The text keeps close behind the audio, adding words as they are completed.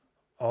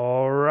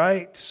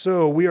right,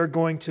 so we are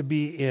going to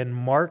be in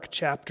Mark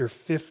chapter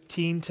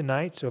 15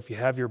 tonight. So if you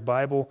have your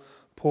Bible,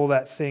 pull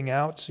that thing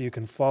out so you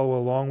can follow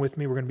along with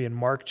me. We're going to be in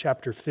Mark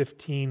chapter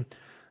 15,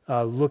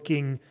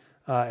 looking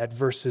at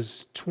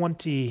verses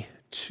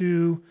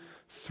 22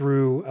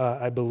 through,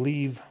 I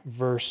believe,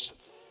 verse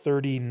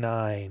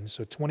 39.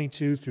 So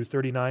 22 through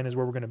 39 is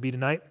where we're going to be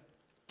tonight.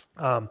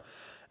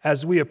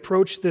 As we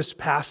approach this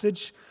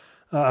passage,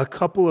 a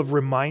couple of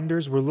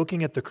reminders. We're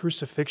looking at the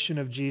crucifixion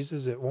of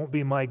Jesus. It won't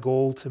be my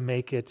goal to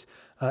make it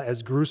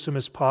as gruesome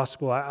as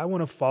possible. I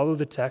want to follow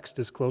the text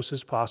as close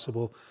as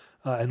possible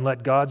and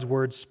let God's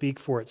word speak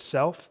for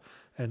itself.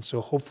 And so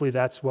hopefully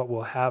that's what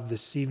we'll have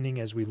this evening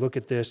as we look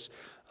at this.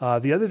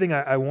 The other thing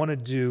I want to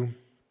do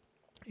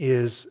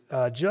is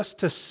just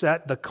to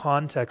set the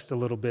context a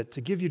little bit,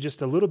 to give you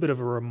just a little bit of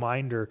a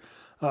reminder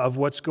of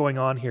what's going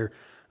on here.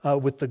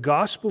 With the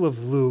Gospel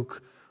of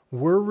Luke,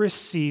 we're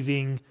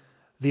receiving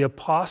the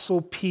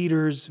Apostle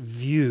Peter's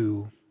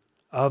view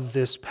of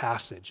this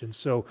passage. And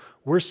so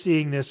we're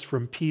seeing this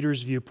from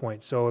Peter's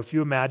viewpoint. So if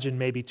you imagine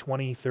maybe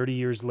 20, 30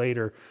 years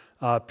later,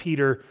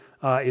 Peter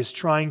is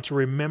trying to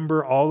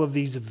remember all of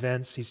these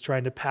events. He's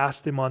trying to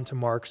pass them on to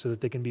Mark so that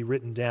they can be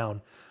written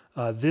down.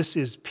 This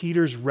is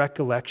Peter's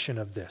recollection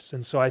of this.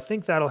 And so I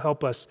think that'll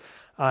help us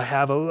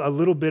have a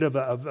little bit of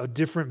a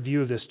different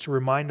view of this, to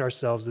remind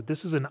ourselves that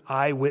this is an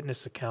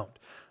eyewitness account.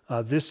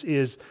 This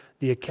is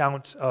the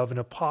account of an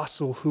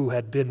apostle who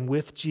had been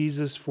with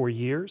Jesus for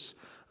years.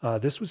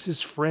 This was his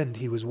friend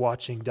he was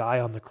watching die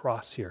on the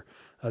cross here.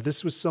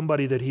 This was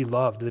somebody that he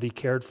loved, that he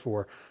cared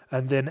for.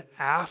 And then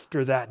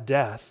after that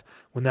death,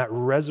 when that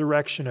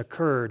resurrection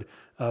occurred,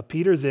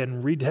 Peter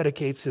then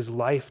rededicates his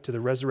life to the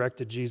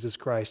resurrected Jesus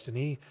Christ, and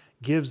he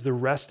gives the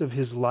rest of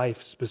his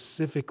life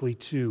specifically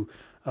to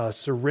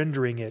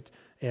surrendering it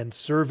and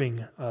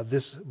serving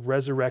this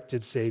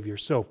resurrected Savior.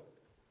 So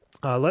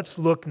let's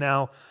look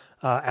now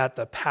at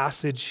the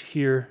passage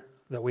here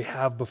that we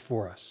have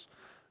before us.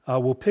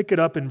 We'll pick it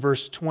up in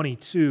verse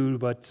 22,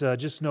 but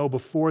just know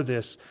before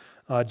this,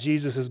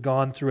 Jesus has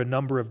gone through a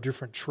number of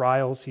different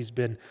trials. He's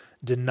been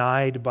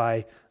denied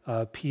by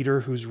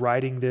Peter, who's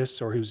writing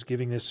this or who's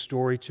giving this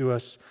story to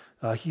us.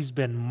 He's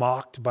been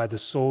mocked by the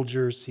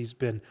soldiers. He's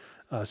been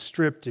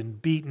stripped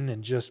and beaten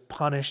and just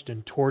punished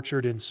and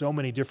tortured in so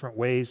many different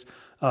ways,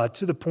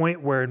 to the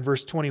point where in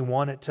verse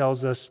 21 it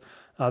tells us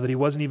that he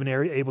wasn't even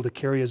able to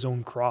carry his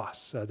own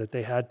cross, that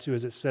they had to,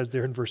 as it says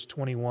there in verse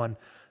 21,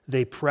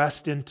 they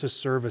pressed into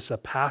service a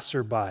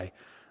passerby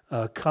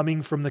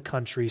coming from the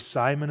country,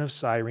 Simon of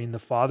Cyrene, the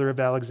father of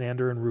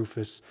Alexander and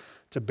Rufus,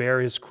 to bear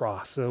his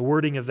cross. The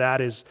wording of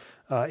that is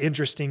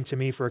interesting to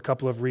me for a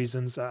couple of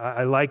reasons.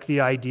 I like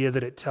the idea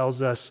that it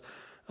tells us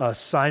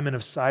Simon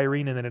of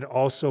Cyrene, and then it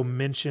also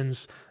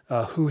mentions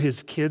who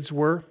his kids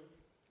were.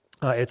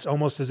 It's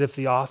almost as if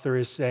the author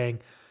is saying,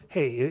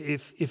 hey,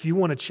 if you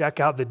want to check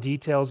out the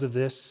details of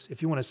this,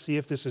 if you want to see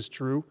if this is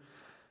true,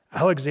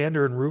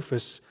 Alexander and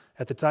Rufus,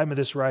 at the time of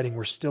this writing,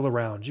 were still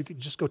around. You could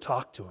just go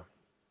talk to them.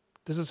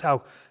 This is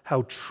how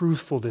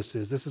truthful this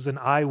is. This is an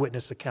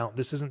eyewitness account.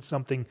 This isn't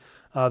something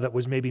that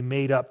was maybe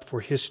made up for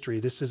history.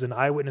 This is an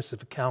eyewitness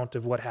account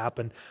of what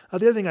happened. The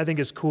other thing I think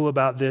is cool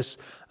about this,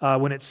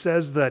 when it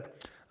says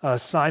that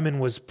Simon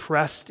was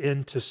pressed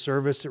into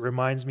service, it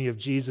reminds me of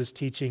Jesus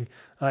teaching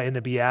in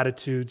the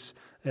Beatitudes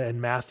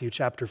in Matthew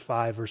chapter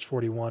 5, verse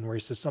 41, where he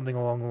says something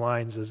along the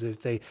lines as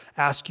if they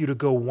ask you to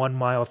go 1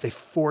 mile, if they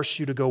force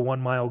you to go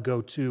 1 mile, go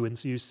 2. And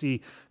so you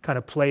see kind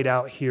of played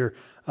out here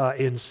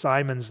in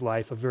Simon's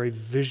life, a very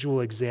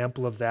visual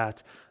example of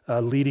that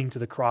leading to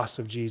the cross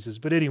of Jesus.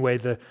 But anyway,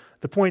 the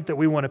point that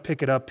we want to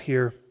pick it up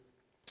here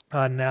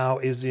now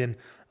is in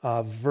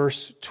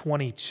verse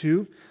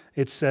 22.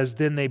 It says,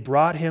 then they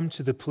brought him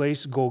to the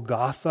place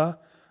Golgotha,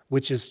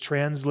 which is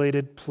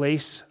translated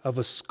place of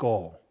a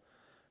skull.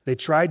 They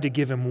tried to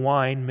give him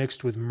wine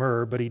mixed with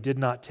myrrh, but he did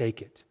not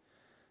take it.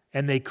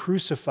 And they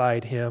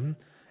crucified him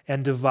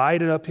and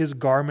divided up his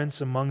garments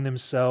among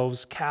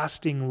themselves,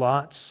 casting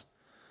lots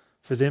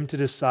for them to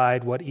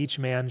decide what each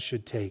man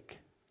should take.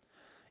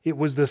 It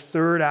was the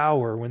 3rd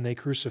hour when they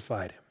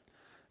crucified him.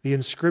 The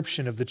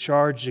inscription of the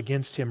charge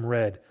against him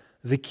read,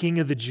 "The King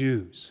of the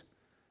Jews."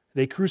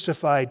 They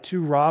crucified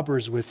 2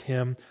 robbers with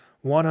him,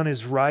 one on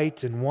his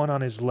right and one on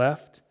his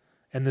left.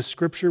 And the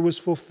scripture was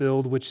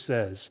fulfilled, which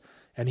says,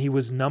 and he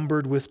was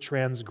numbered with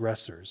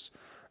transgressors.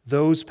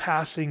 Those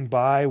passing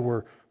by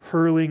were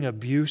hurling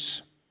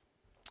abuse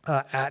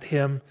at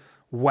him,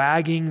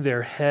 wagging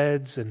their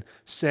heads and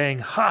saying,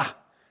 "Ha!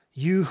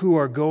 You who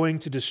are going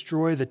to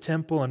destroy the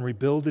temple and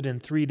rebuild it in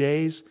 3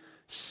 days,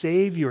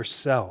 save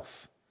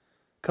yourself.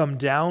 Come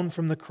down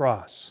from the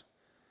cross."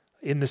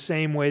 In the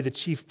same way, the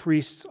chief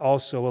priests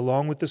also,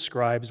 along with the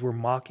scribes, were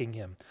mocking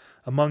him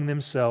among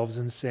themselves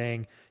and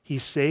saying, "He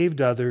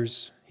saved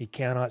others, he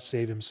cannot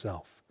save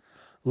himself.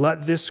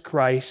 Let this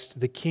Christ,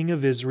 the King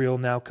of Israel,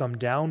 now come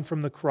down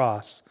from the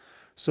cross,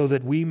 so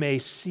that we may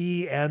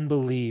see and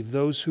believe."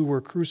 Those who were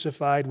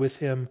crucified with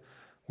him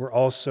were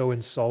also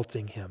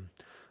insulting him.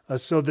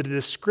 So the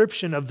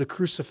description of the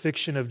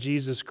crucifixion of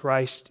Jesus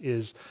Christ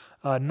is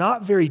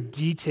not very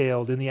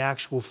detailed in the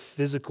actual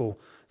physical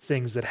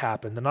things that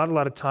happened. Not a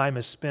lot of time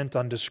is spent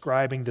on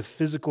describing the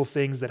physical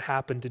things that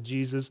happened to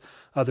Jesus.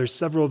 There's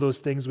several of those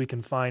things we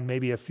can find,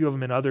 maybe a few of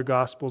them in other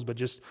Gospels, but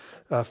just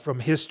from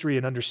history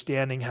and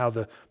understanding how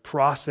the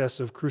process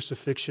of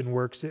crucifixion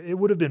works, it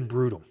would have been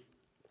brutal.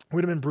 It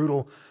would have been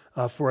brutal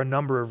for a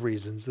number of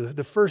reasons.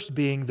 The first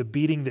being the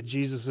beating that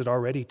Jesus had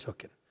already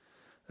taken.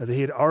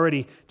 He had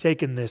already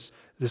taken this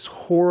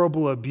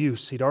horrible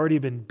abuse. He'd already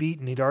been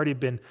beaten. He'd already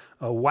been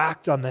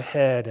whacked on the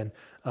head.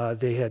 And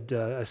they had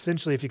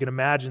essentially, if you can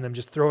imagine them,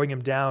 just throwing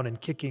him down and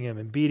kicking him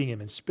and beating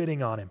him and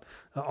spitting on him.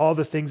 All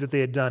the things that they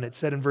had done. It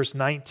said in verse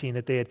 19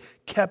 that they had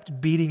kept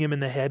beating him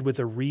in the head with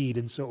a reed.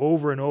 And so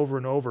over and over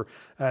and over.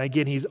 And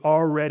again, he's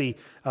already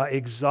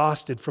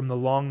exhausted from the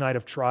long night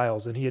of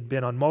trials. And he had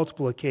been on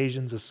multiple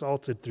occasions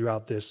assaulted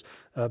throughout this,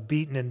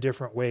 beaten in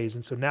different ways.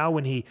 And so now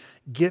when he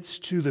gets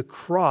to the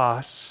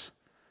cross,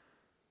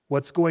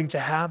 what's going to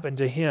happen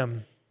to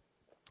him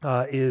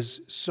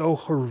is so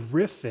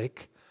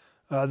horrific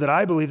that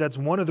I believe that's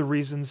one of the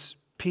reasons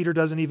Peter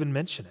doesn't even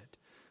mention it.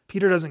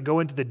 Peter doesn't go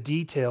into the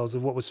details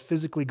of what was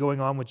physically going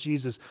on with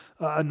Jesus.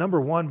 Number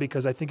one,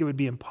 because I think it would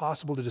be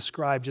impossible to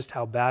describe just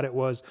how bad it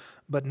was.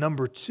 But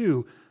number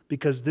two,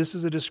 because this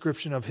is a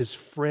description of his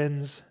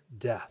friend's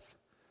death.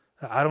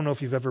 I don't know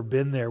if you've ever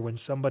been there when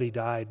somebody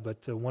died,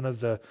 but one of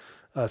the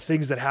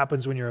things that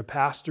happens when you're a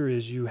pastor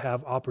is you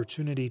have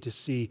opportunity to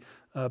see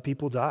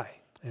people die.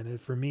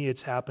 And for me,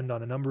 it's happened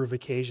on a number of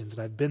occasions.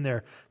 And I've been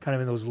there kind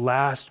of in those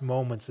last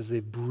moments as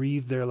they've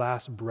breathed their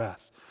last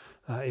breath.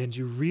 And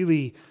you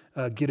really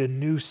get a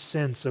new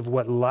sense of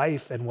what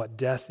life and what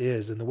death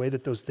is and the way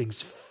that those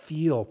things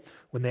feel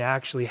when they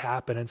actually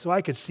happen. And so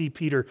I could see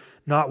Peter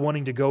not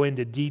wanting to go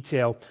into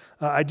detail.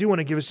 I do want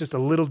to give us just a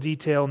little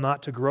detail,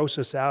 not to gross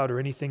us out or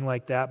anything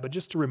like that, but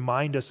just to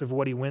remind us of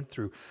what he went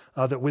through.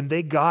 That when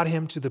they got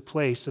him to the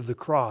place of the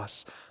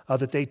cross,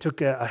 that they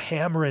took a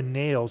hammer and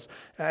nails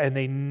and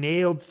they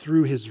nailed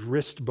through his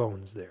wrist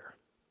bones there.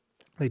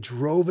 They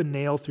drove a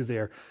nail through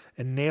there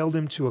and nailed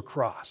him to a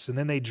cross. And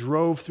then they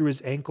drove through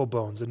his ankle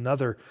bones,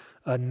 another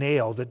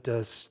nail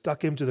that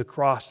stuck him to the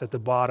cross at the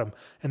bottom.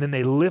 And then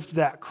they lift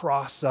that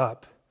cross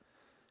up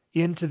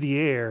into the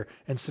air.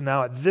 And so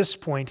now at this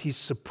point, he's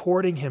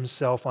supporting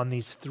himself on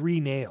these three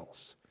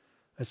nails.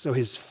 And so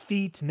his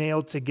feet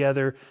nailed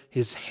together,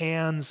 his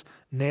hands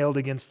nailed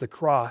against the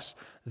cross.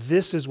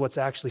 This is what's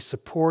actually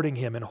supporting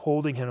him and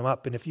holding him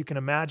up. And if you can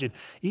imagine,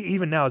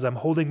 even now as I'm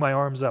holding my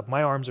arms up,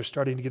 my arms are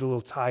starting to get a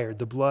little tired.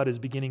 The blood is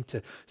beginning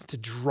to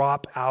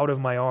drop out of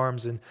my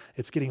arms, and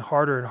it's getting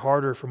harder and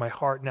harder for my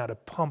heart now to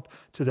pump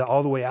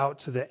all the way out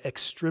to the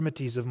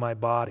extremities of my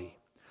body.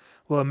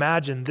 Well,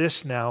 imagine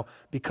this now.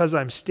 Because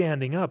I'm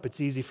standing up, it's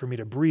easy for me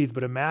to breathe,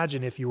 but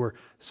imagine if you were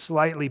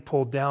slightly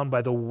pulled down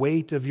by the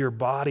weight of your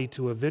body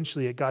to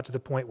eventually it got to the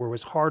point where it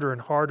was harder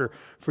and harder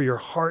for your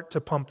heart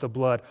to pump the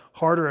blood,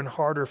 harder and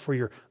harder for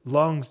your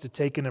lungs to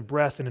take in a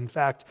breath. And in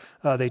fact,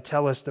 they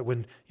tell us that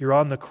when you're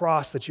on the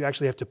cross that you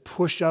actually have to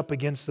push up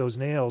against those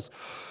nails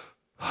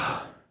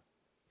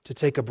to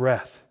take a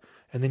breath.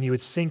 And then you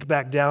would sink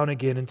back down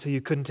again until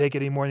you couldn't take it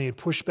anymore, and you'd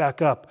push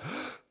back up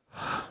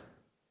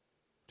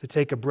to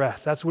take a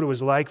breath. That's what it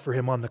was like for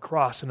him on the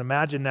cross. And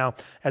imagine now,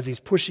 as he's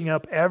pushing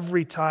up,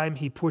 every time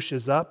he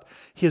pushes up,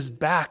 his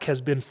back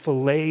has been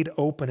filleted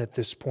open at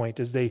this point.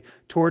 As they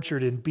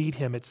tortured and beat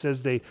him, it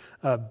says they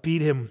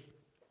beat him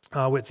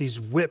with these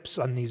whips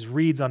on these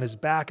reeds on his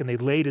back, and they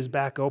laid his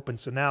back open.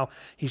 So now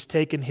he's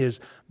taken his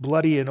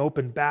bloody and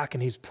open back,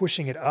 and he's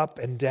pushing it up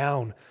and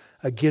down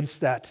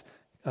against that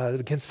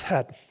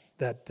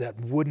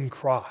wooden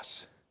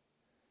cross.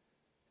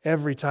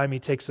 Every time he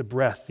takes a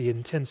breath, the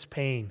intense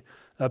pain.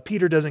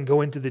 Peter doesn't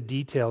go into the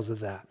details of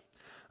that.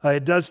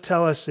 It does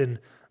tell us in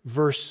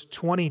verse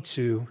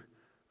 22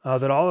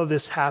 that all of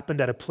this happened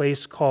at a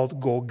place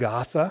called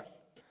Golgotha,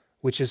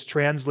 which is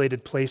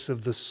translated place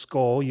of the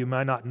skull. You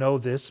might not know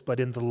this, but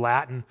in the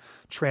Latin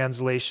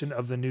translation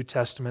of the New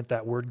Testament,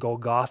 that word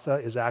Golgotha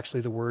is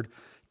actually the word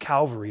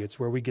Calvary. It's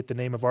where we get the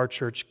name of our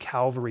church,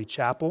 Calvary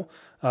Chapel.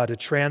 To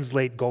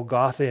translate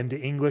Golgotha into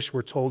English,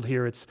 we're told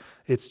here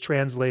it's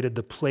translated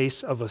the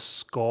place of a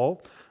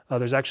skull.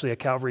 There's actually a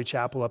Calvary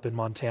Chapel up in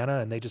Montana,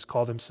 and they just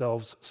call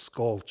themselves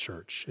Skull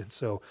Church. And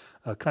so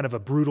kind of a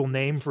brutal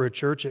name for a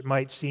church, it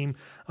might seem,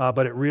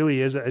 but it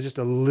really is just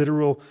a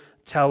literal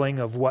telling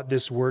of what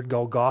this word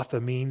Golgotha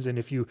means. And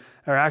if you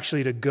are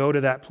actually to go to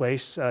that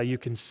place, you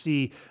can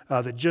see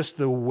that just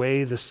the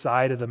way the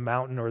side of the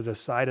mountain or the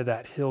side of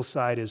that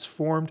hillside is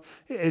formed,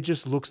 it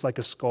just looks like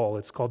a skull.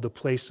 It's called the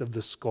place of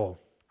the skull.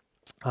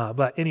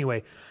 But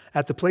anyway,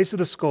 at the place of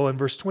the skull, in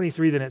verse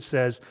 23, then it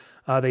says,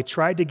 they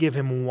tried to give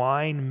him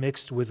wine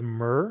mixed with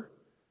myrrh,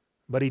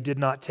 but he did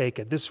not take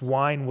it. This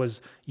wine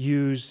was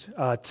used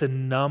to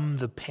numb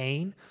the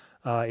pain.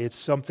 It's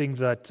something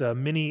that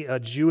many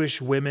Jewish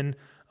women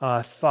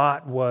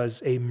thought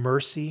was a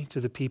mercy to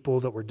the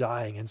people that were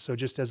dying. And so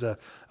just as a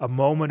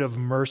moment of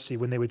mercy,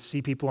 when they would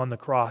see people on the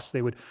cross,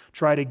 they would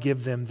try to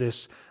give them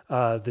this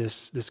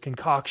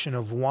concoction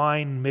of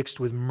wine mixed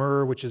with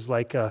myrrh, which is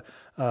like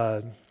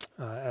what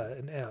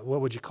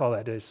would you call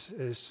that?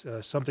 Is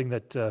something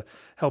that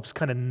helps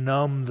kind of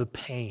numb the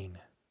pain,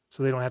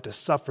 so they don't have to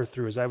suffer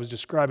through. As I was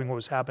describing what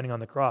was happening on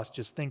the cross,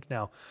 just think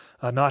now,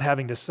 not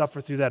having to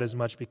suffer through that as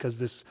much because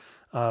this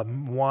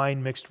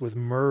wine mixed with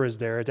myrrh is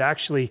there. It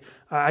actually,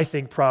 I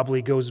think,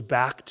 probably goes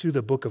back to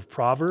the book of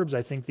Proverbs.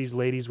 I think these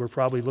ladies were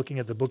probably looking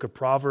at the book of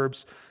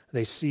Proverbs.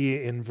 They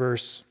see in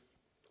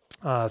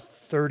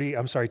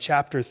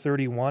chapter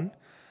 31,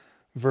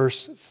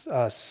 verse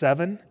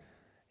 7,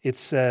 it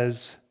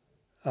says,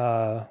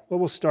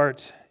 we'll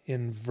start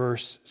in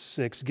verse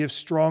 6. Give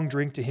strong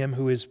drink to him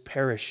who is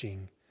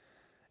perishing,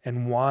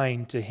 and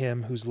wine to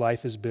him whose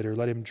life is bitter.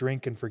 Let him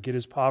drink and forget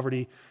his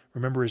poverty,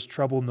 remember his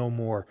trouble no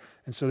more.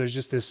 And so there's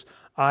just this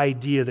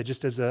idea that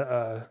just as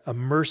a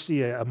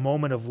mercy, a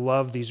moment of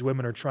love, these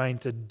women are trying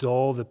to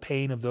dull the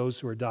pain of those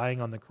who are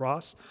dying on the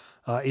cross.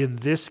 In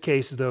this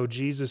case, though,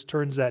 Jesus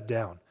turns that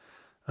down.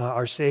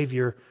 Our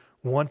Savior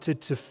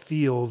wanted to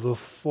feel the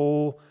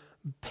full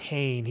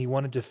pain. He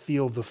wanted to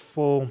feel the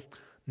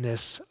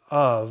fullness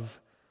of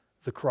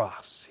the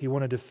cross. He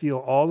wanted to feel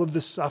all of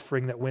the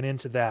suffering that went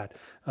into that,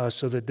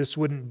 so that this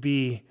wouldn't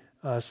be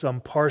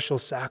some partial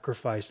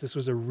sacrifice. This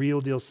was a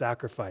real deal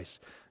sacrifice.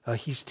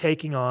 He's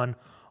taking on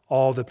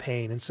all the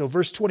pain. And so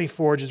verse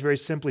 24 just very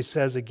simply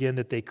says again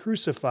that they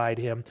crucified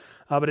him,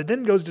 but it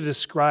then goes to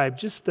describe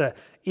just the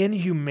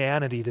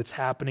inhumanity that's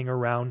happening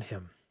around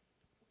him.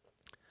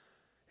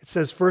 It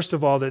says, first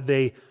of all, that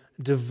they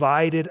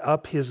divided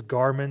up his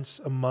garments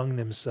among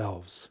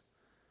themselves,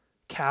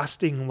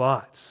 casting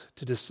lots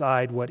to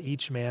decide what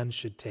each man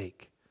should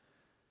take.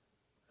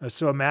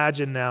 So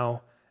imagine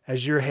now,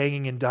 as you're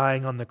hanging and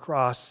dying on the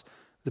cross,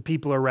 the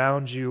people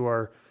around you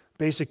are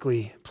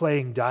basically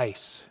playing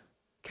dice,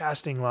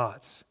 casting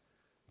lots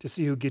to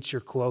see who gets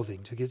your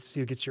clothing, to see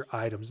who gets your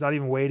items, not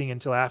even waiting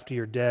until after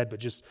you're dead, but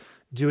just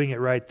doing it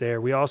right there.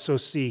 We also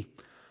see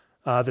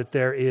that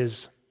there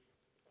is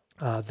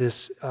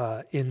this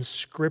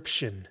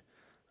inscription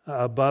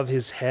above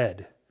his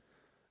head,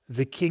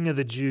 the King of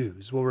the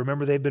Jews. Well,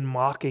 remember, they've been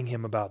mocking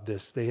him about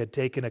this. They had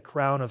taken a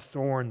crown of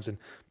thorns and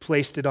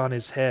placed it on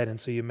his head. And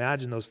so you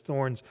imagine those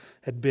thorns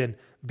had been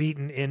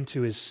beaten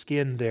into his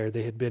skin there.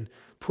 They had been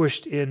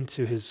pushed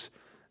into his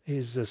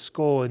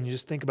skull. And you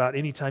just think about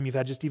any time you've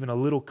had just even a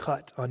little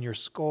cut on your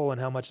skull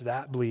and how much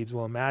that bleeds.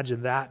 Well,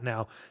 imagine that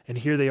now. And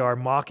here they are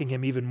mocking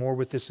him even more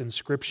with this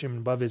inscription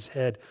above his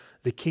head,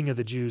 the King of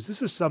the Jews.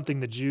 This is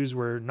something the Jews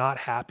were not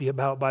happy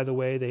about, by the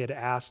way. They had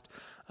asked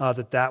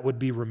that would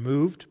be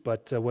removed,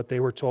 but what they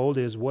were told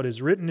is what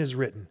is written is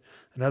written.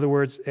 In other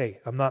words, hey,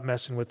 I'm not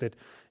messing with it.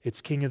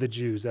 It's King of the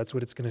Jews. That's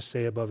what it's going to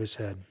say above his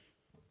head.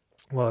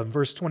 Well, in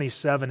verse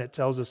 27, it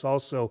tells us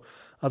also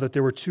that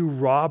there were two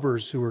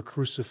robbers who were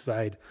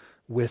crucified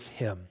with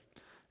him.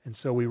 And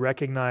so we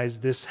recognize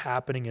this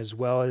happening as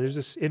well. There's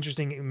this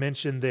interesting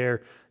mention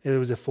there. It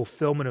was a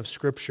fulfillment of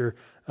Scripture.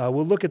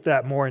 We'll look at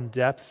that more in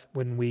depth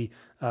when we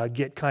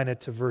get kind of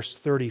to verse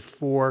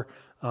 34.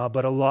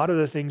 But a lot of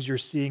the things you're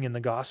seeing in the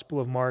Gospel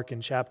of Mark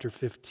in chapter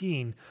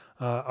 15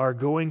 are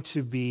going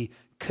to be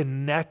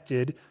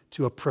connected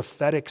to a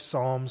prophetic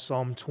psalm,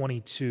 Psalm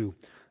 22.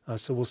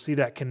 So we'll see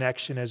that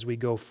connection as we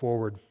go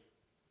forward.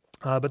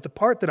 But the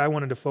part that I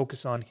wanted to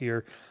focus on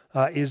here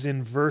is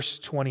in verse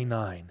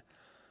 29.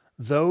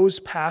 Those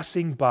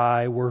passing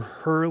by were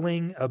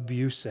hurling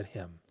abuse at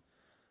him,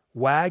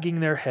 wagging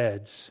their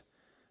heads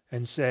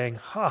and saying,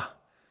 "Ha!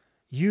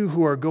 You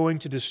who are going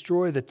to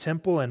destroy the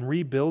temple and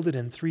rebuild it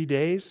in 3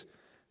 days,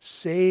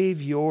 save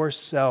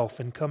yourself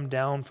and come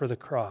down from the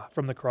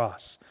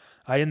cross."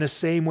 In the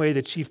same way,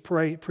 the chief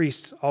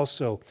priests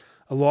also,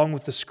 along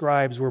with the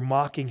scribes, were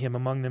mocking him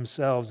among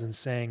themselves and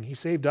saying, "He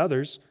saved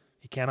others,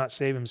 he cannot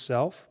save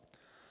himself.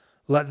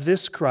 Let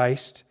this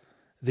Christ,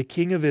 the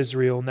King of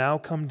Israel, now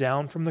come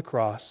down from the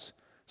cross,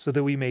 so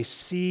that we may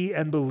see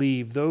and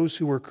believe those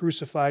who were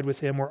crucified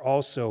with him were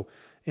also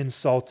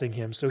insulting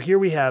him." So here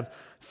we have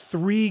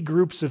three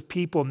groups of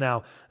people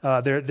now.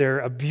 They're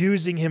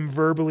abusing him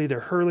verbally. They're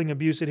hurling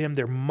abuse at him.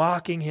 They're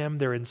mocking him.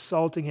 They're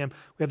insulting him.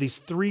 We have these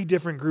three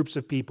different groups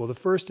of people. The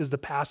first is the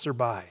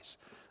passerbys.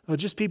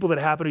 Just people that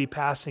happen to be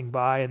passing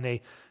by, and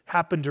they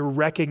happen to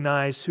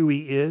recognize who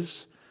he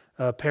is,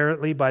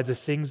 apparently by the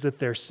things that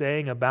they're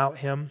saying about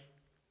him.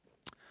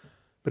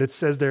 But it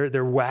says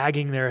they're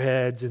wagging their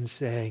heads and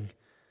saying,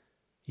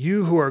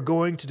 "You who are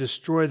going to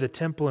destroy the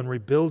temple and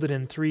rebuild it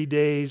in 3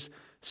 days,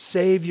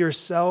 save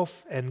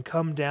yourself and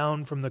come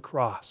down from the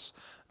cross."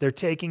 They're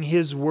taking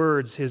his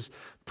words, his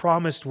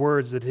promised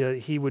words that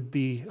he would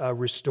be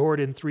restored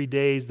in 3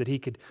 days, that he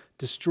could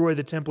destroy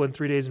the temple in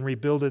 3 days and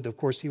rebuild it. Of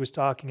course, he was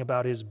talking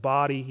about his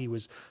body. He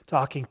was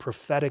talking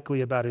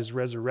prophetically about his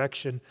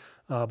resurrection.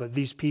 But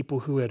these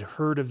people who had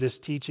heard of this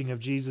teaching of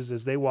Jesus,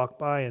 as they walk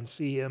by and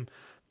see him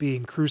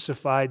being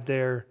crucified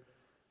there,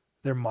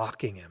 they're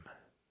mocking him.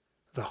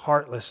 the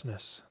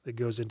heartlessness that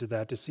goes into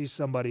that, to see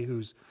somebody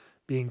who's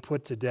being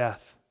put to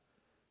death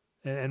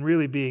and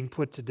really being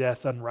put to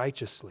death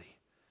unrighteously,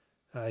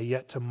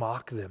 yet to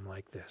mock them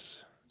like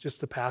this,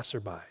 just the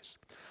passerbys.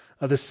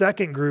 The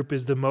second group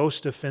is the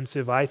most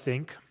offensive, I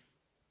think.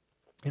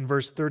 In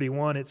verse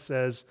 31, it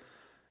says,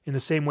 in the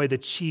same way the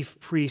chief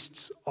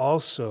priests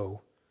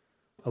also,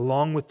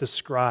 along with the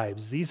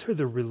scribes, these are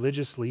the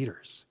religious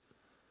leaders,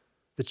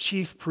 the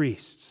chief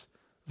priests,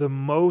 the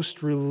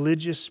most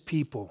religious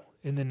people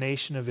in the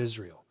nation of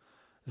Israel.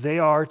 They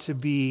are to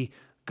be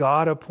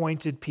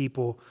God-appointed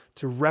people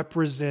to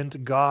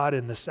represent God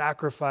in the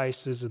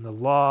sacrifices and the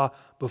law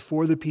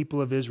before the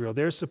people of Israel.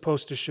 They're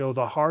supposed to show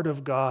the heart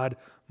of God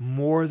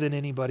more than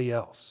anybody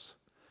else.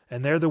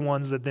 And they're the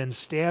ones that then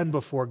stand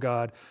before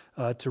God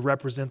to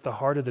represent the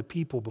heart of the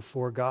people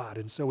before God.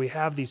 And so we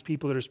have these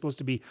people that are supposed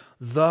to be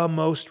the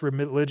most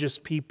religious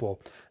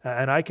people.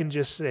 And I can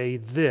just say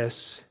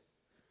this: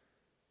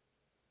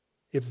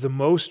 if the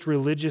most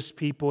religious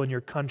people in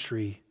your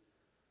country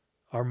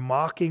are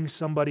mocking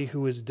somebody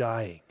who is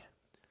dying,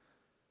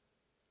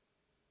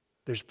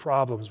 there's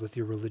problems with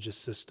your religious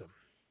system.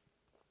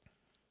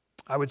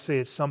 I would say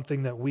it's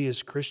something that we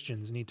as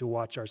Christians need to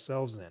watch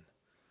ourselves in.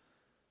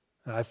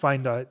 I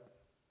find it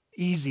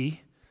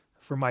easy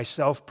for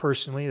myself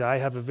personally that I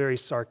have a very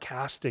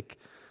sarcastic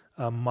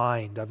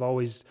mind. I've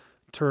always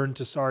turned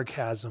to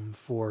sarcasm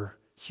for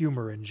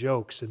humor and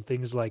jokes and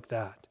things like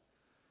that.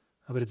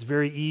 But it's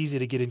very easy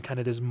to get in kind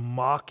of this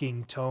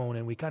mocking tone,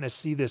 and we kind of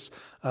see this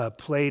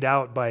played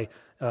out by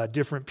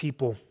different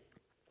people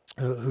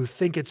who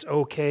think it's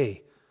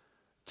okay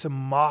to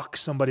mock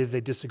somebody that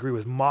they disagree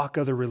with, mock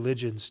other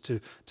religions, to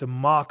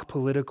mock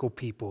political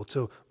people,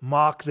 to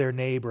mock their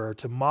neighbor, or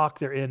to mock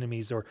their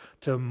enemies, or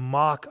to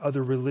mock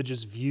other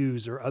religious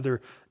views or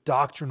other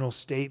doctrinal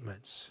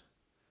statements.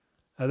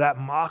 Now, that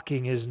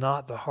mocking is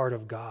not the heart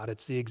of God.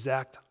 It's the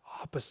exact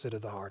opposite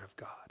of the heart of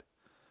God.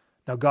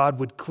 Now, God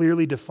would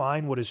clearly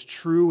define what is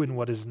true and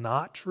what is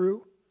not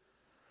true,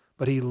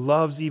 but He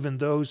loves even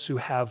those who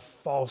have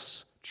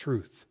false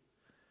truth.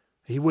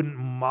 He wouldn't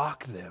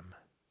mock them.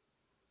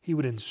 He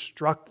would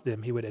instruct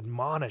them. He would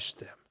admonish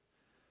them.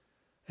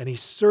 And He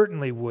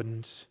certainly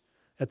wouldn't,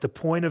 at the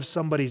point of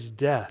somebody's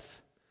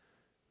death,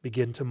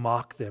 begin to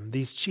mock them.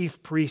 These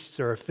chief priests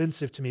are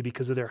offensive to me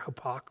because of their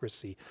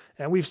hypocrisy.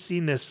 And we've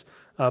seen this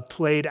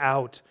played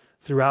out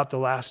throughout the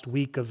last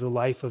week of the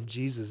life of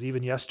Jesus.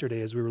 Even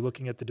yesterday, as we were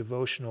looking at the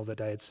devotional that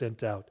I had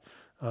sent out,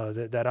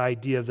 that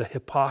idea of the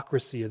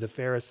hypocrisy of the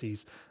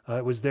Pharisees.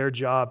 It was their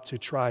job to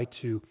try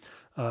to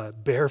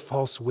bear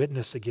false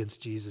witness against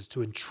Jesus,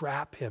 to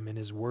entrap Him in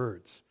His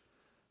words.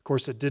 Of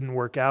course, it didn't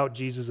work out.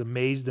 Jesus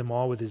amazed them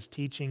all with His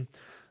teaching.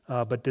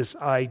 But this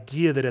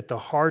idea that at the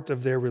heart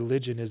of their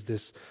religion is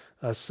this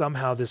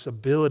somehow this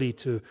ability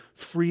to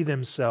free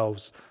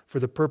themselves for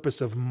the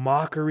purpose of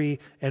mockery,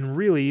 and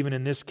really, even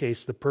in this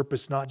case, the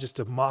purpose not just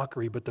of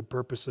mockery, but the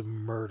purpose of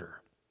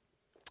murder.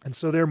 And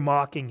so they're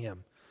mocking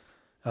Him.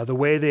 The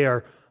way they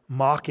are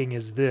mocking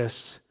is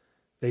this.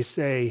 They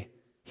say,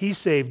 He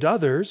saved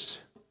others.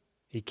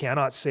 He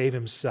cannot save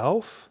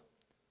Himself.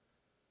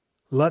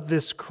 Let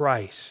this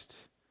Christ,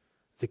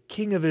 the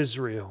King of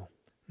Israel,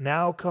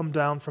 now come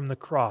down from the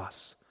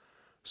cross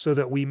so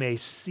that we may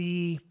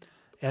see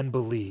and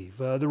believe.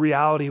 The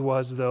reality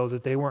was, though,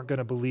 that they weren't going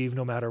to believe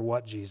no matter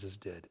what Jesus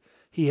did.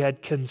 He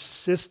had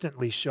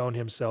consistently shown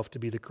Himself to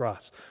be the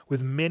cross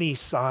with many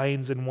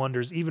signs and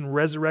wonders, even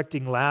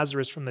resurrecting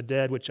Lazarus from the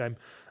dead, which I'm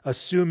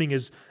assuming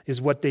is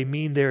what they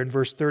mean there in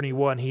verse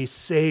 31. He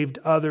saved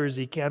others.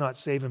 He cannot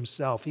save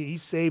Himself. He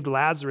saved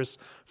Lazarus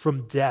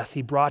from death.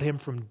 He brought him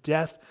from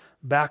death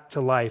back to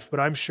life. But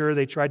I'm sure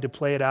they tried to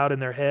play it out in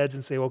their heads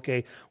and say,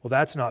 okay, well,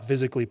 that's not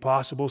physically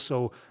possible,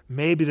 so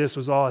maybe this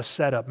was all a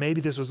setup.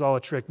 Maybe this was all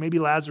a trick. Maybe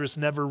Lazarus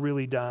never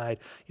really died.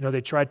 They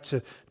tried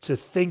to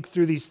think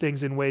through these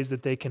things in ways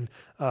that they can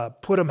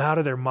put them out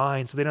of their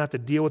mind so they don't have to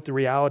deal with the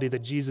reality that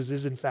Jesus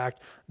is, in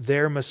fact,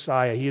 their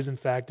Messiah. He is, in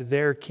fact,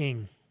 their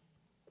King.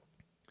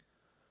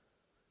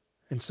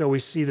 And so we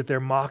see that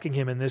they're mocking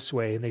Him in this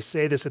way, and they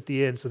say this at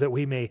the end so that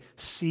we may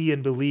see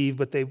and believe,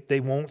 but they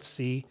won't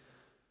see,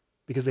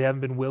 because they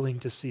haven't been willing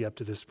to see up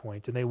to this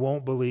point. And they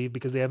won't believe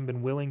because they haven't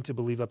been willing to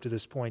believe up to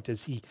this point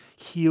as He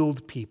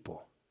healed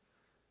people,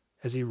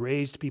 as He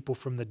raised people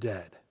from the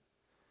dead,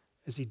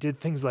 as He did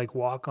things like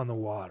walk on the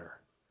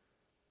water,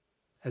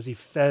 as He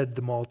fed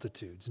the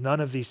multitudes. None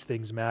of these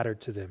things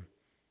mattered to them.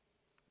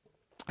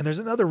 And there's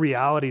another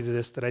reality to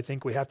this that I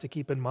think we have to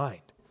keep in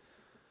mind.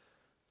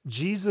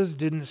 Jesus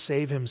didn't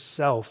save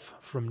Himself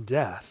from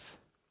death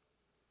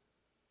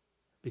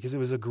because it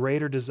was a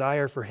greater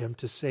desire for Him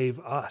to save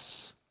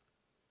us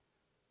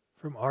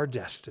from our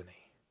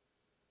destiny.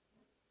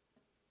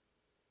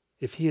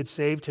 If He had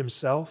saved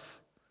Himself,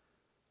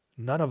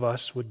 none of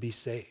us would be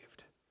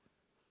saved.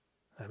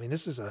 I mean,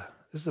 this is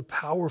a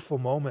powerful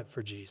moment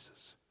for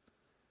Jesus.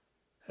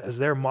 As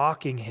they're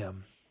mocking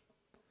Him,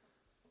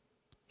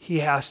 He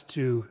has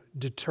to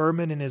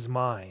determine in His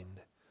mind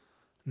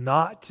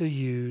not to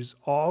use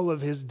all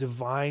of His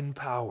divine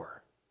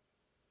power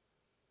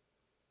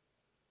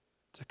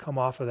to come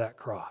off of that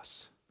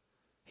cross.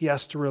 He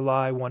has to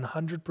rely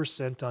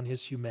 100% on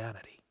his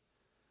humanity.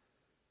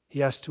 He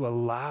has to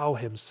allow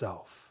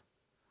himself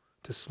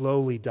to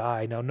slowly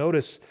die. Now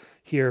notice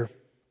here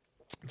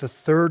the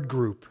third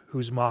group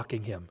who's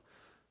mocking him.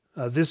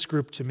 This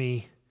group to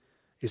me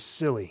is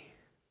silly.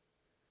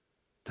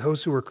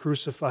 Those who were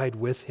crucified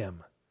with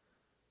him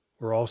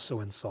were also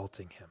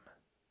insulting him.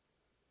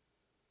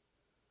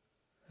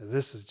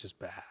 This is just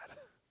bad.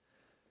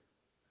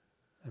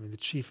 I mean, the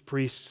chief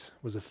priest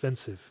was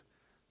offensive,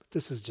 but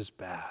this is just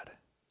bad.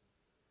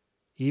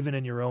 Even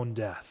in your own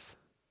death,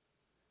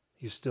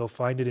 you still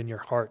find it in your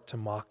heart to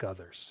mock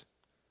others.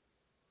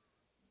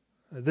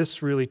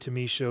 This really, to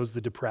me, shows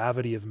the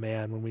depravity of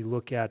man when we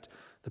look at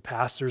the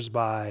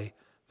passersby,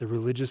 the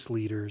religious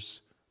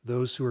leaders,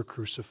 those who are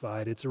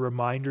crucified. It's a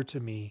reminder to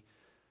me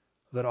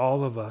that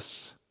all of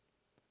us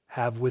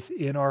have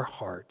within our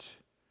heart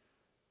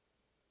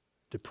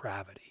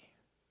depravity.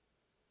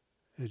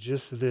 It's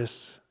just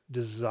this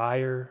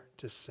desire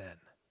to sin.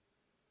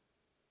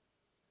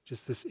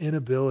 Just this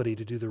inability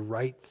to do the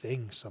right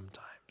thing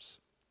sometimes.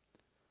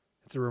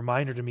 It's a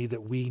reminder to me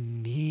that we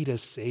need a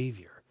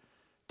Savior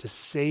to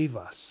save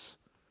us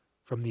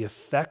from the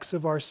effects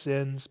of our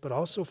sins, but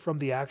also from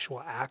the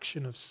actual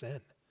action of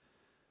sin.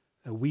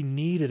 We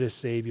needed a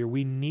Savior.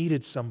 We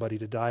needed somebody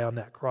to die on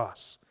that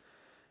cross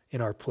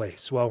in our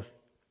place. Well,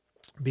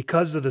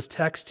 because of this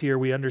text here,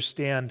 we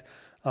understand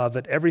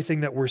that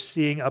everything that we're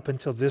seeing up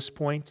until this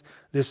point,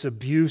 this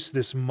abuse,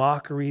 this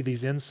mockery,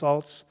 these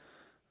insults,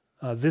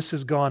 this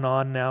has gone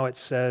on now, it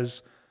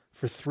says,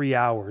 for 3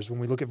 hours. When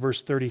we look at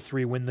verse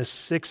 33, when the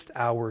 6th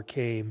hour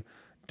came,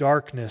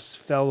 darkness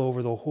fell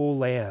over the whole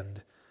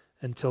land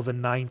until the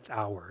 9th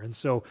hour. And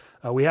so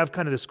we have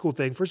kind of this cool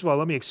thing. First of all,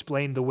 let me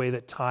explain the way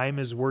that time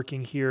is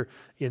working here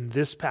in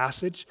this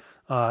passage.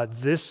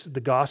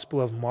 The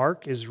Gospel of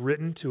Mark is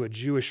written to a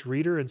Jewish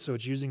reader, and so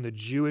it's using the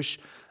Jewish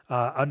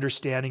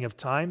understanding of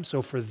time.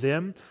 So for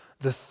them,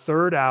 the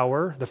third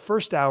hour, the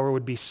first hour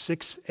would be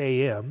 6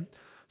 a.m.,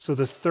 so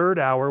the third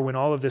hour, when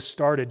all of this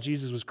started,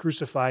 Jesus was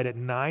crucified at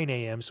 9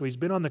 a.m. So he's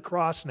been on the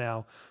cross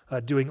now,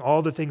 doing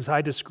all the things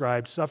I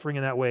described, suffering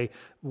in that way,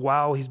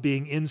 while he's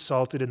being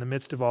insulted in the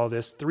midst of all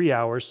this, 3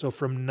 hours. So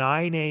from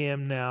 9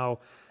 a.m. now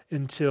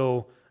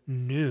until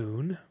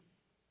noon.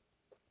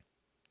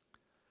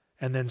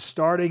 And then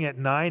starting at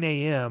 9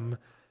 a.m.,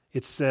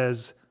 it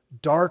says,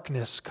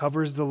 darkness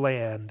covers the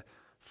land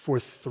for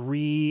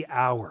 3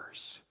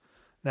 hours.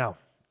 Now,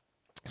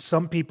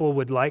 some people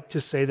would like to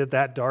say that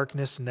that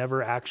darkness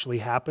never actually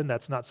happened.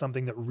 That's not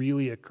something that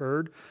really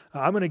occurred.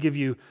 I'm going to give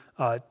you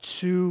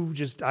two,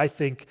 I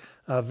think,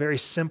 very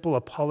simple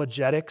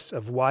apologetics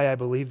of why I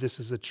believe this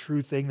is a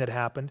true thing that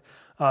happened.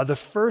 The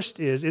first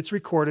is, it's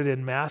recorded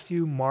in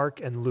Matthew,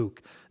 Mark, and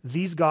Luke.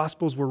 These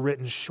Gospels were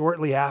written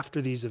shortly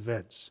after these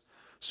events.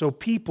 So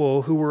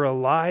people who were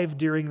alive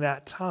during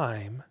that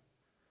time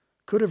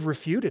could have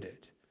refuted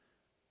it.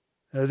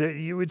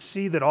 You would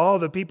see that all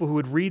the people who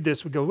would read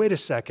this would go, wait a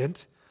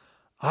second,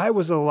 I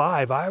was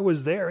alive, I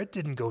was there, it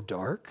didn't go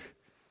dark.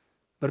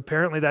 But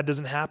apparently that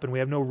doesn't happen. We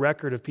have no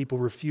record of people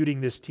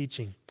refuting this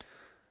teaching.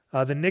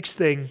 The next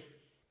thing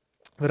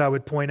that I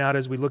would point out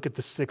as we look at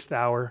the 6th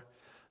hour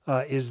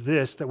is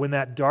this, that when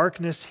that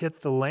darkness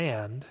hit the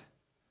land,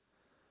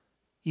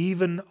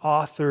 even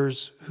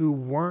authors who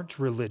weren't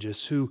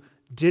religious, who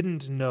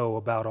didn't know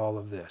about all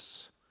of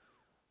this,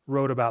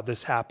 wrote about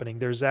this happening.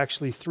 There's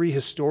actually 3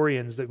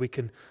 historians that we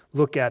can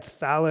look at,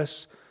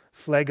 Thallus,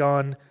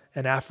 Phlegon,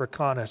 and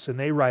Africanus, and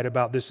they write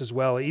about this as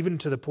well, even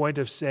to the point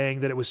of saying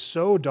that it was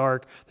so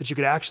dark that you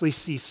could actually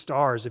see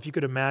stars, if you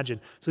could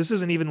imagine. So this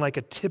isn't even like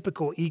a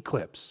typical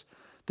eclipse.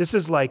 This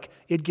is like,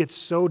 it gets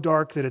so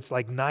dark that it's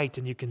like night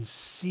and you can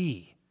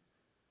see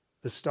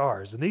the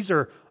stars. And these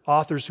are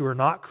authors who are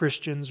not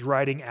Christians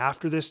writing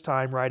after this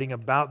time, writing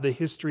about the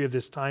history of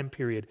this time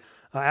period.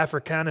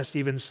 Africanus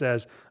even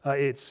says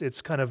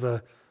it's kind of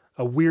a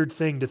weird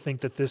thing to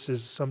think that this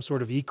is some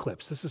sort of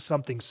eclipse. This is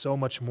something so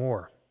much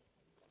more.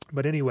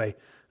 But anyway,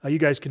 you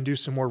guys can do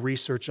some more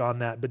research on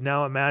that. But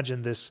now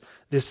imagine this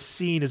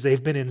scene as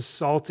they've been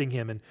insulting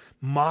him and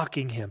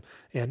mocking him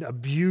and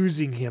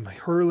abusing him,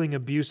 hurling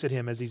abuse at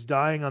him as he's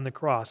dying on the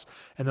cross.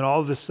 And then all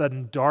of a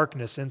sudden,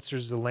 darkness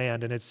enters the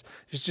land. And it's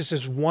just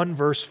this one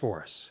verse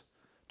for us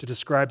to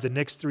describe the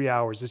next 3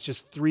 hours. It's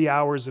just 3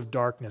 hours of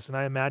darkness. And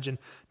I imagine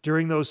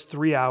during those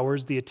 3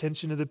 hours, the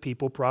attention of the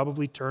people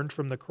probably turned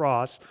from the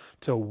cross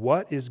to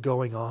what is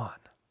going on.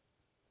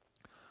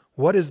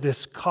 What is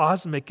this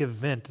cosmic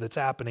event that's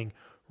happening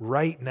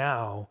right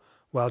now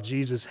while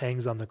Jesus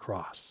hangs on the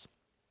cross?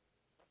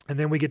 And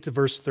then we get to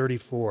verse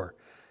 34.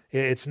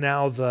 It's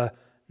now the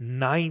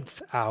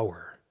 9th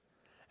hour.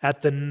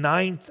 At the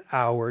 9th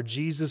hour,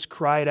 Jesus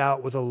cried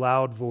out with a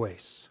loud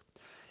voice,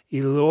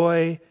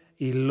 Eloi,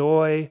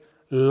 Eloi,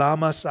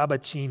 lama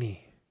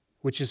sabachthani,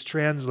 which is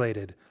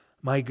translated,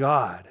 my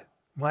God,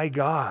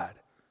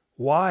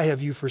 why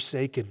have you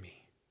forsaken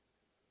me?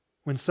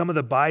 When some of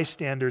the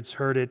bystanders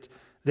heard it,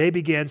 they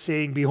began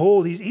saying,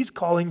 behold, he's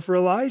calling for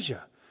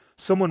Elijah.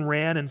 Someone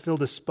ran and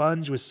filled a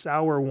sponge with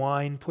sour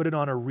wine, put it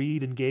on a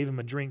reed, and gave him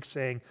a drink,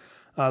 saying,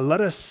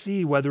 let us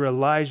see whether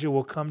Elijah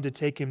will come to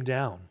take him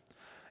down.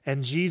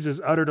 And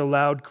Jesus uttered a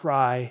loud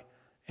cry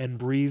and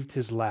breathed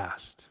his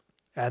last.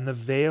 And the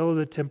veil of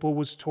the temple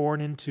was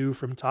torn in two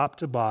from top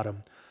to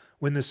bottom.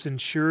 When the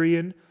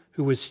centurion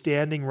who was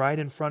standing right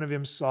in front of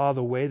him saw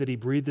the way that he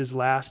breathed his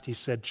last, he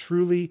said,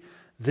 truly,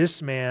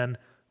 this man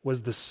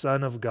was the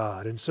Son of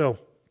God. And so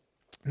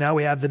now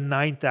we have the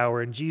ninth hour,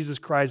 and Jesus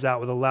cries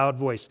out with a loud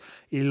voice,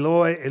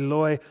 Eloi,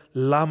 Eloi,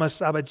 lama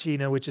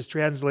sabachthani, which is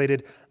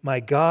translated, my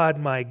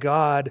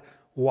God,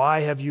 why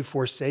have you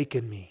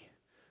forsaken me?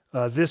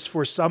 This,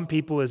 for some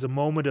people, is a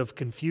moment of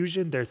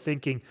confusion. They're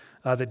thinking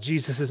that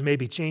Jesus is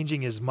maybe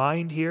changing his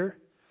mind here,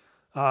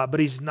 but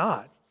he's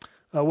not.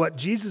 What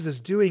Jesus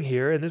is doing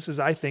here, and this is,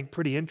 I think,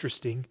 pretty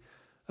interesting,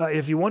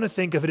 if you want to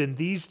think of it in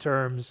these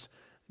terms,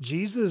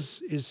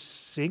 Jesus is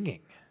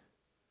singing,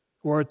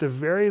 or at the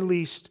very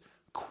least,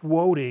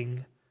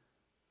 quoting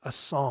a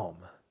psalm.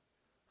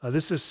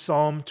 This is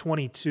Psalm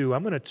 22.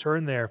 I'm going to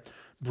turn there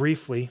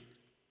briefly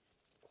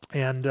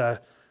and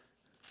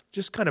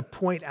just kind of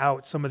point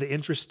out some of the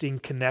interesting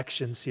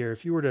connections here.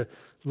 If you were to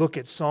look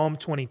at Psalm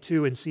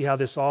 22 and see how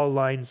this all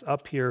lines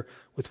up here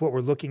with what we're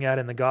looking at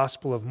in the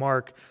Gospel of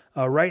Mark,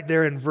 right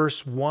there in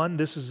verse 1,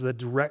 this is the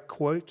direct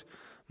quote,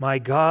 my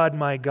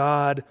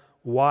God,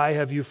 why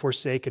have you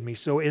forsaken me?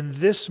 So in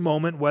this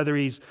moment, whether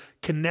he's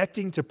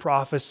connecting to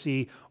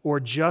prophecy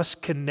or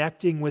just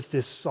connecting with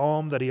this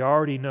psalm that he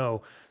already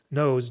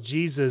knows,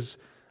 Jesus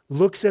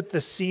looks at the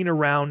scene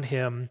around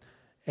him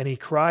and he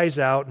cries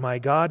out, my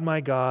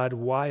God,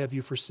 why have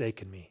you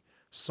forsaken me?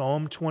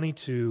 Psalm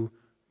 22,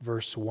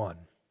 verse 1.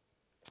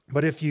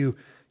 But if you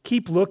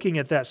keep looking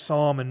at that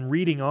psalm and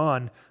reading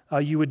on,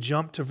 you would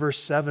jump to verse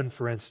 7,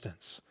 for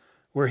instance,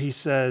 where he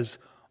says,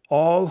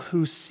 all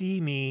who see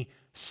me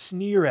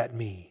sneer at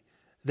me.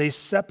 They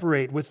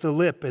separate with the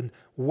lip and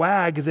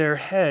wag their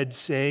heads,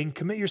 saying,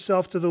 commit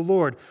yourself to the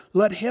Lord.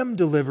 Let him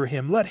deliver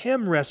him. Let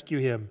him rescue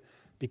him,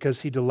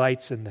 because he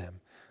delights in them.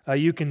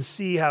 You can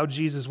see how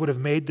Jesus would have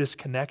made this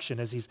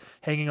connection as he's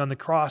hanging on the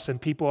cross, and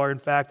people are in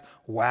fact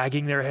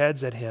wagging their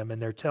heads at him,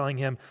 and they're telling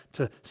him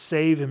to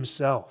save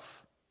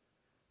himself.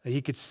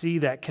 He could see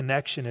that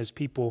connection as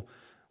people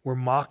were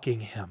mocking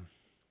him.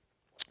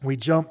 We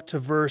jump to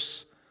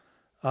verse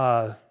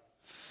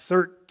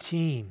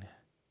 13.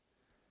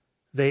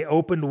 They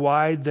opened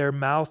wide their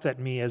mouth at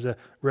me as a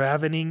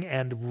ravening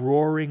and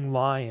roaring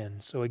lion.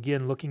 So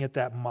again, looking at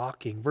that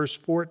mocking. Verse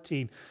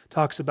 14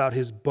 talks about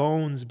his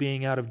bones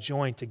being out of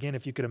joint. Again,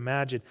 if you could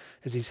imagine,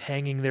 as he's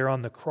hanging there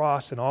on the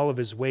cross and all of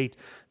his weight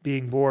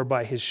being borne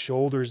by his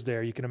shoulders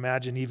there, you can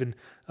imagine even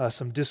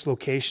some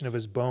dislocation of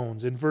his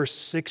bones. In verse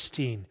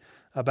 16,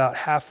 about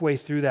halfway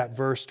through that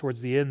verse,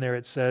 towards the end there,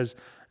 it says,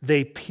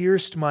 they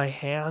pierced my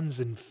hands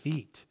and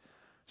feet.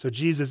 So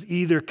Jesus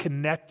either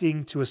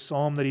connecting to a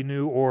psalm that he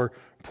knew or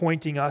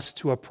pointing us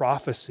to a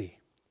prophecy.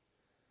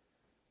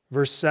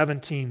 Verse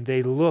 17,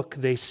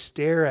 they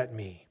stare at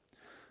me.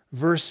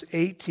 Verse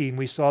 18,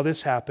 we saw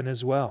this happen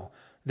as well.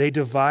 They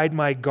divide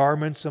my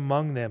garments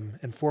among them,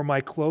 and for my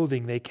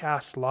clothing they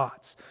cast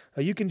lots.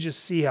 Now you can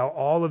just see how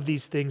all of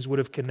these things would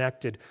have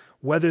connected,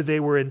 whether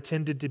they were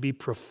intended to be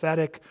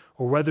prophetic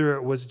or whether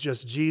it was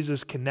just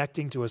Jesus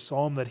connecting to a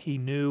psalm that he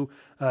knew.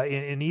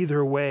 In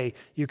either way,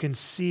 you can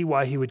see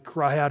why he would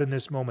cry out in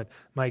this moment,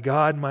 my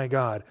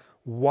God,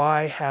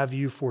 why have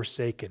you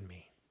forsaken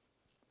me?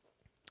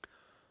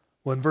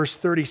 Well, in verse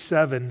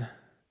 37,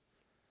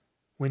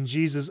 when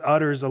Jesus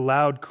utters a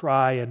loud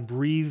cry and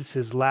breathes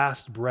his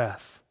last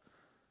breath,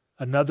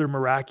 another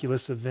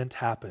miraculous event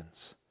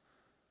happens.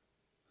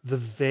 The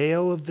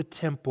veil of the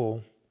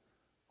temple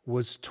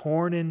was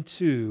torn in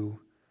two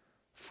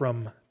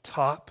from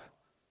top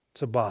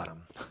to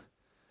bottom.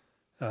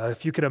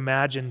 If you could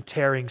imagine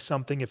tearing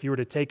something, if you were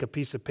to take a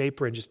piece of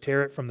paper and just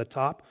tear it from the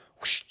top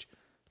whoosh,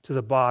 to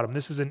the bottom.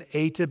 This is an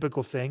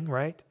atypical thing,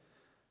 right?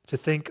 To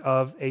think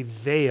of a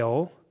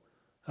veil,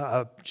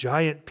 a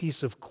giant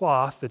piece of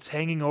cloth that's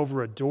hanging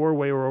over a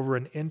doorway or over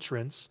an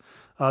entrance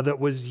that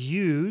was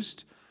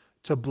used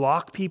to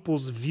block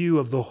people's view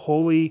of the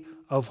Holy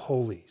of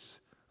Holies,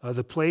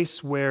 the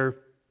place where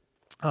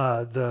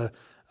the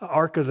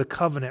Ark of the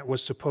Covenant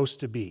was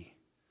supposed to be,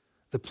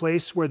 the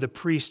place where the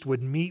priest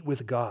would meet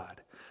with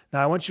God.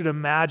 Now, I want you to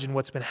imagine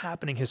what's been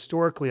happening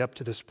historically up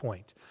to this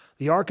point.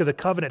 The Ark of the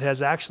Covenant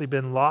has actually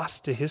been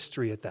lost to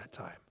history at that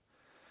time.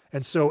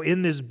 And so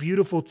in this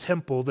beautiful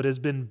temple that has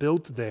been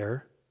built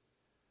there,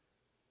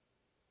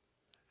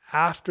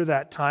 after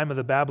that time of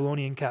the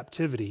Babylonian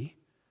captivity,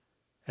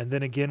 and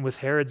then again with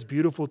Herod's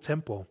beautiful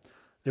temple,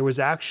 there was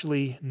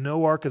actually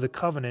no Ark of the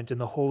Covenant in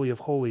the Holy of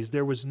Holies.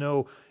 It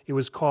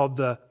was called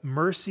the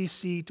mercy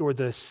seat or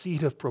the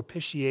seat of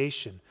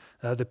propitiation,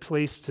 the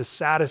place to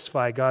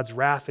satisfy God's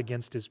wrath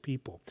against his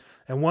people.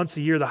 And once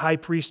a year, the high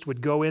priest would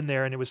go in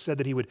there, and it was said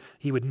that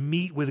he would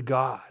meet with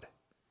God.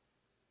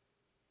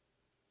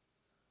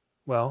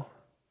 Well,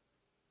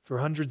 for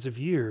hundreds of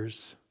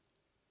years,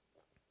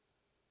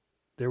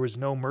 there was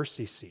no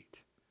mercy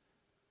seat.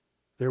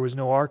 There was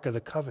no Ark of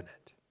the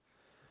Covenant.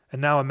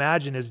 And now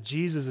imagine as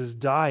Jesus is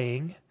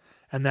dying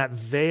and that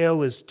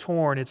veil is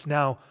torn, it's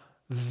now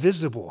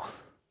visible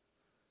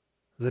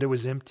that it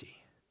was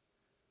empty,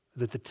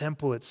 that the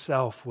temple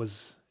itself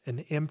was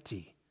an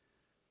empty.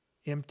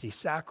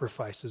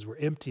 Sacrifices were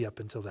empty up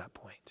until that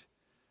point.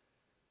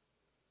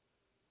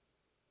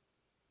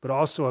 But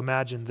also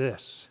imagine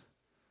this,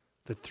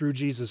 that through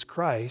Jesus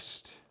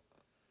Christ,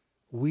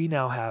 we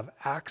now have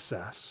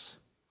access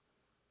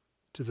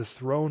to the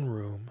throne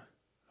room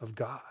of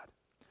God.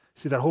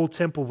 See, that whole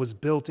temple was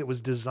built, it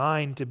was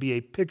designed to be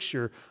a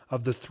picture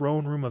of the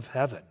throne room of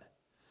heaven.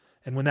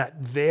 And when that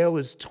veil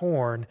is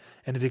torn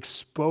and it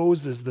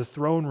exposes the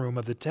throne room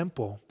of the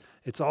temple,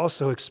 it's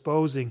also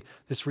exposing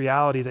this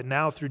reality that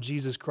now through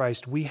Jesus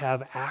Christ, we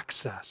have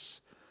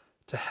access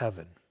to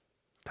heaven.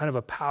 Kind of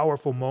a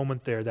powerful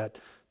moment there, that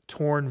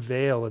torn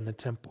veil in the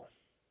temple.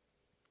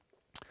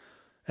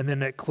 And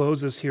then it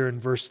closes here in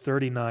verse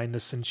 39, the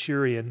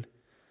centurion,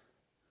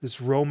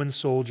 this Roman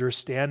soldier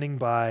standing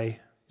by,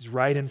 he's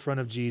right in front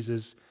of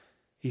Jesus.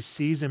 He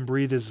sees him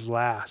breathe his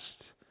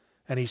last,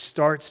 and he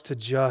starts to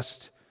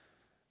just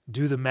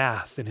do the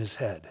math in his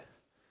head.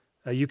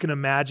 You can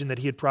imagine that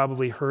he had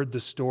probably heard the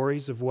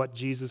stories of what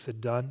Jesus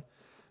had done.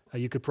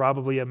 You could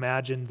probably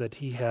imagine that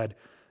he had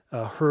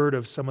heard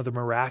of some of the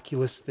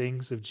miraculous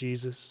things of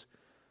Jesus.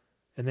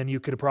 And then you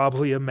could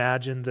probably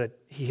imagine that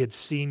he had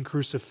seen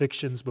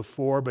crucifixions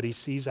before, but he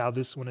sees how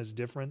this one is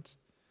different.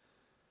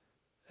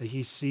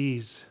 He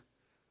sees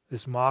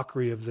this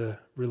mockery of the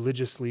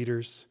religious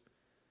leaders.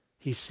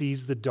 He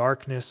sees the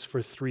darkness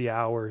for 3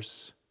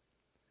 hours.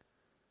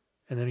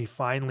 And then he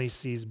finally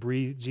sees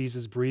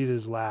Jesus breathe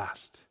his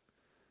last.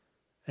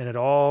 And it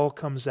all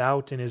comes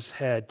out in his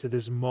head to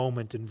this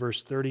moment in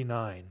verse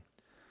 39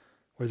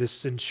 where this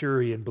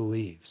centurion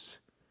believes.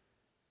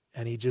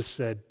 And he just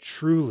said,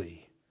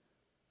 truly,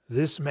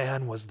 this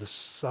man was the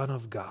Son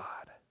of God.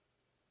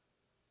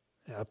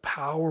 A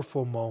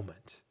powerful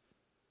moment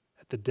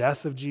at the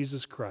death of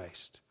Jesus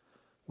Christ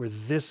where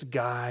this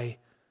guy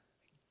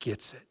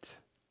gets it.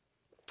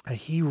 And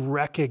he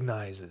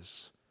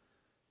recognizes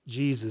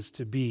Jesus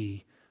to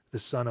be the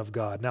Son of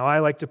God. Now, I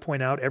like to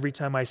point out every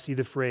time I see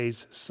the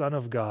phrase Son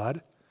of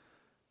God,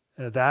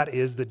 that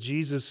is that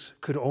Jesus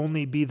could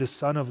only be the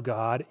Son of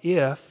God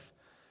if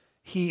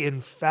he in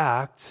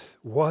fact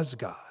was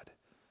God.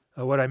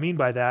 What I mean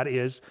by that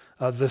is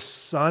the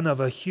son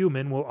of a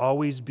human will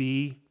always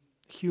be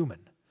human.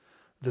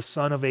 The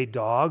son of a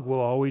dog will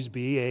always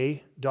be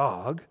a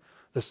dog.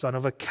 The son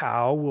of a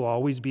cow will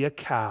always be a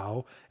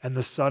cow. And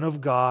the Son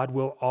of God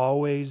will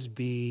always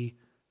be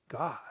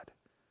God.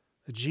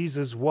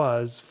 Jesus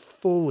was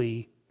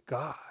fully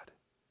God.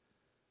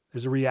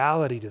 There's a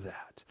reality to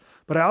that.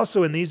 But I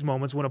also in these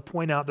moments want to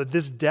point out that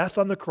this death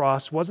on the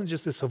cross wasn't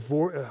just this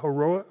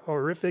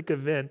horrific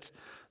event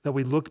that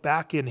we look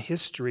back in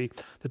history,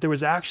 that there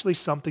was actually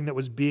something that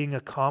was being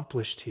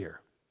accomplished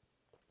here.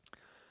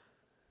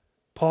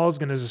 Paul's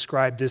going to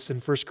describe this in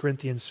 1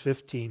 Corinthians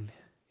 15.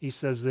 He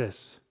says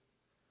this,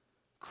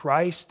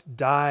 Christ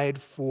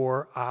died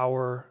for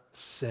our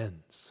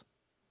sins.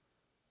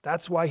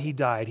 That's why he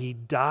died. He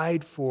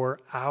died for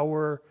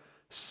our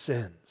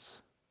sins.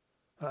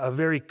 A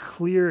very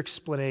clear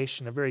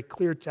explanation, a very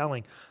clear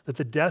telling that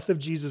the death of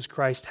Jesus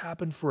Christ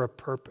happened for a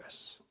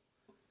purpose.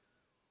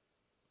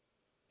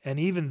 And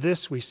even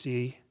this we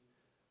see,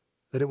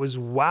 that it was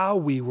while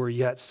we were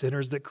yet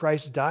sinners that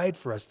Christ died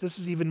for us. This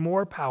is even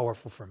more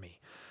powerful for me.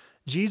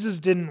 Jesus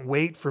didn't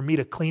wait for me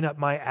to clean up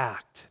my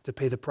act to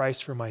pay the price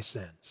for my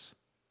sins.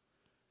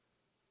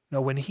 No,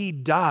 when he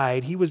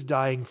died, he was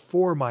dying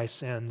for my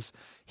sins.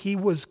 He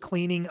was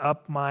cleaning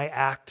up my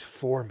act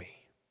for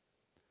me.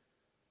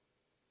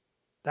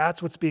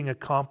 That's what's being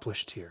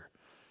accomplished here.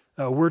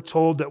 We're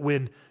told that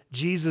when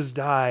Jesus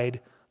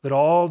died, that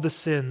all the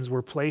sins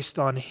were placed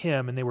on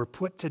him and they were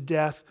put to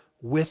death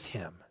with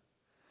him.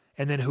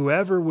 And then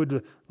whoever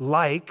would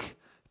like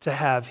to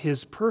have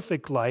his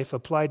perfect life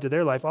applied to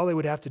their life, all they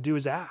would have to do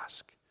is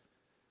ask.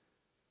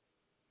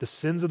 The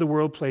sins of the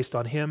world placed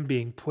on him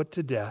being put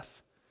to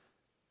death.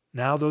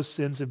 Now those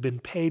sins have been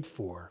paid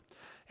for.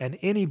 And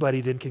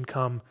anybody then can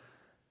come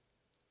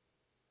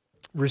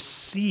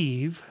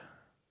receive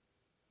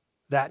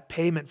that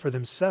payment for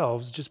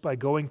themselves just by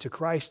going to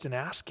Christ and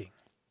asking.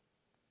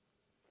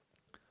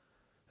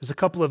 There's a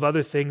couple of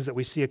other things that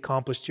we see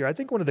accomplished here. I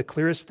think one of the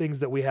clearest things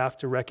that we have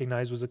to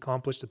recognize was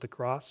accomplished at the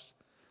cross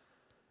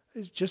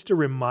is just a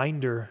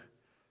reminder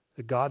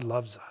that God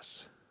loves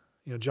us.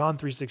 John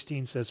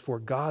 3:16 says, "For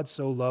God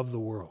so loved the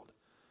world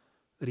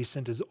that he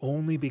sent his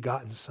only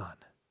begotten Son,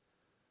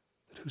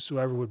 that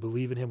whosoever would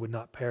believe in him would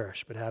not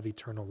perish but have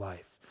eternal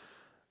life."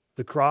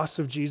 The cross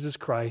of Jesus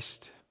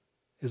Christ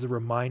is a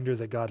reminder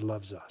that God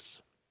loves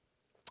us.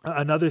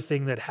 Another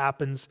thing that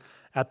happens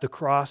at the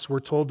cross, we're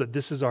told that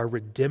this is our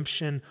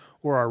redemption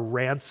or our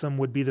ransom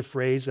would be the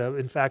phrase.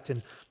 In fact,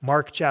 in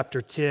Mark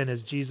chapter 10,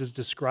 as Jesus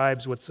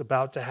describes what's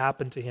about to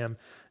happen to him,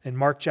 in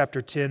Mark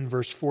chapter 10,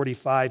 verse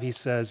 45, he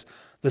says,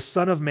 "The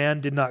Son of Man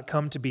did not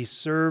come to be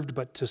served,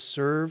 but to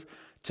serve,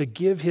 to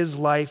give his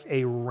life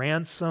a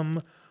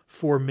ransom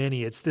for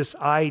many. It's this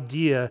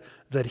idea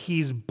that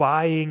he's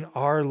buying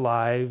our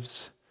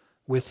lives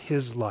with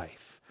his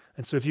life.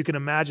 And so if you can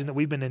imagine that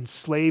we've been in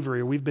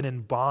slavery or we've been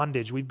in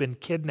bondage, we've been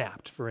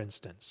kidnapped, for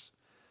instance,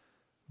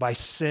 by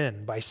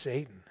sin, by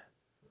Satan.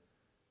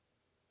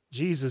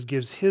 Jesus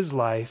gives his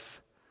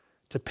life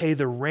to pay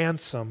the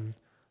ransom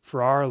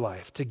for our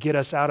life, to get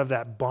us out of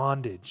that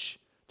bondage,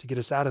 to get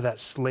us out of that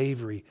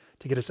slavery,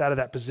 to get us out of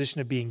that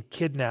position of being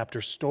kidnapped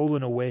or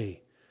stolen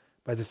away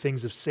by the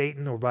things of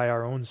Satan or by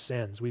our own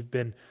sins. We've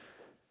been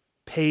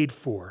paid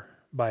for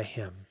by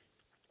him.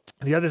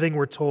 The other thing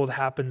we're told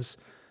happens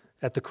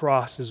at the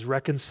cross is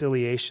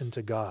reconciliation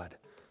to God.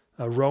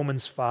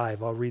 Romans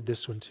 5, I'll read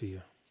this one to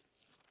you.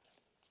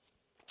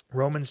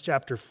 Romans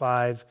chapter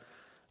 5,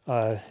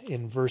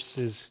 in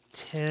verses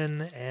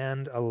 10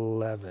 and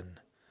 11.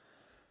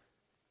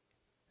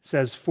 It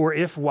says, "For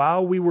if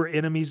while we were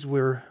enemies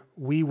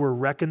we were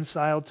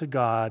reconciled to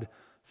God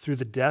through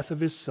the death of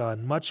his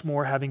Son, much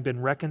more having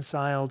been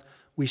reconciled,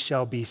 we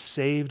shall be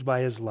saved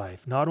by his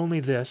life. Not only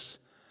this,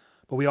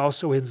 but we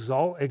also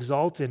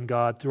exalt in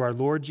God through our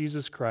Lord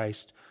Jesus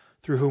Christ,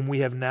 through whom we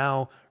have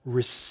now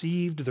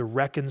received the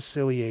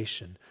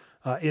reconciliation."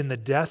 In the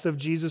death of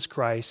Jesus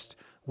Christ,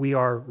 we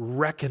are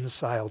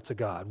reconciled to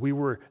God. We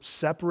were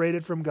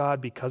separated from God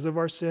because of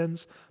our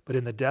sins, but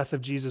in the death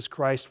of Jesus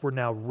Christ, we're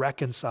now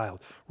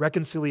reconciled.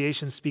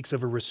 Reconciliation speaks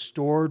of a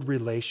restored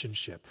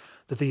relationship,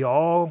 that the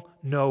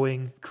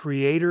all-knowing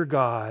Creator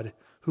God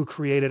who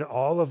created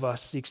all of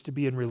us seeks to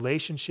be in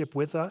relationship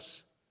with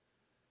us.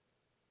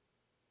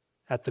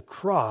 At the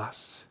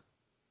cross,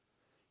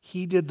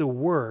 he did the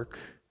work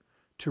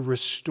to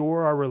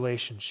restore our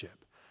relationship,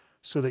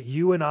 so that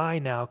you and I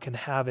now can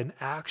have an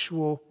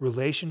actual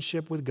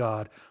relationship with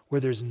God where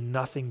there's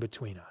nothing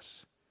between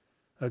us.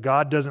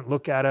 God doesn't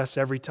look at us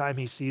every time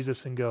he sees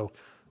us and go,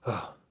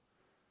 "Oh,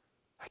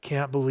 I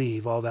can't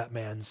believe all that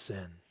man's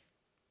sin."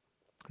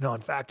 No,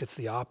 in fact, it's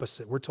the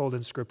opposite. We're told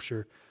in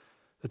Scripture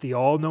that the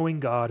all-knowing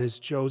God has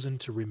chosen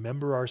to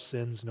remember our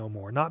sins no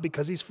more, not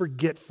because he's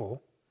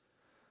forgetful,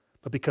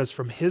 but because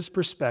from his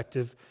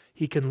perspective,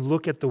 he can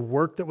look at the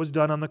work that was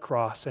done on the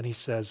cross and he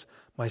says,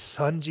 "My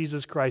Son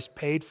Jesus Christ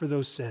paid for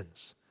those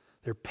sins.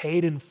 They're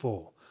paid in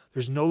full.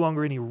 There's no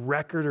longer any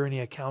record or any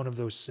account of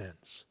those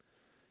sins."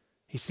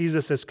 He sees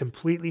us as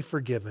completely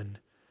forgiven,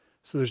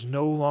 so there's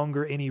no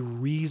longer any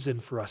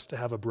reason for us to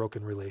have a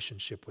broken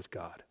relationship with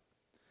God.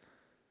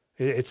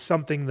 It's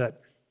something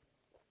that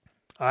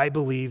I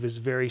believe is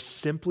very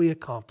simply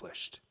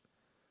accomplished.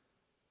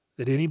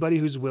 That anybody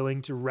who's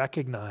willing to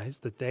recognize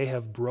that they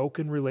have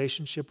broken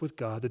relationship with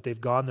God, that they've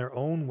gone their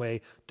own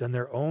way, done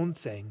their own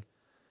thing,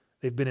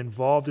 they've been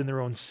involved in their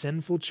own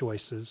sinful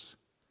choices,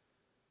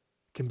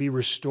 can be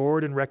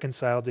restored and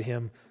reconciled to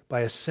him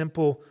by a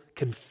simple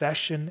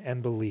confession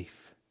and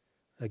belief.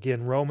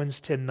 Again,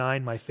 Romans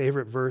 10:9, my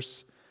favorite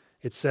verse,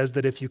 it says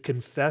that if you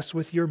confess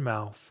with your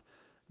mouth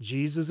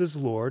Jesus is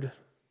Lord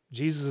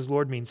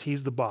means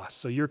he's the boss.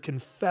 So you're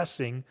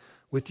confessing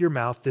with your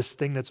mouth this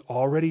thing that's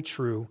already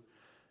true.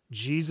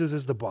 Jesus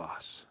is the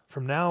boss.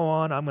 From now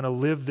on, I'm going to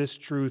live this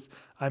truth.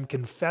 I'm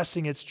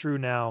confessing it's true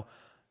now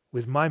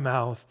with my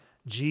mouth.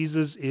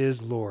 Jesus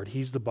is Lord.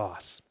 He's the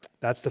boss.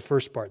 That's the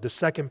first part. The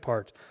second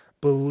part,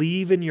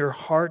 believe in your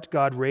heart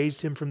God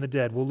raised him from the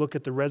dead. We'll look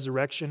at the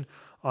resurrection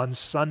on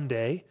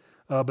Sunday,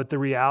 but the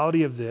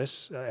reality of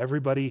this,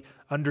 everybody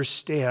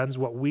understands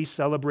what we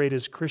celebrate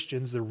as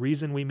Christians. The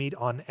reason we meet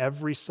on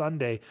every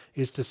Sunday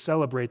is to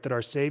celebrate that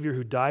our Savior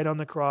who died on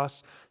the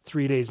cross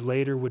 3 days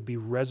later would be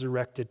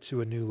resurrected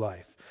to a new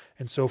life.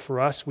 And so for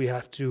us, we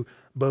have to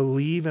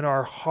believe in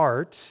our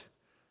heart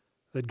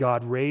that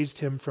God raised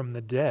him from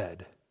the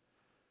dead.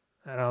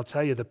 And I'll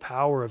tell you the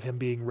power of him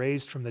being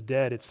raised from the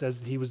dead. It says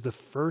that he was the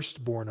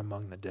firstborn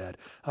among the dead.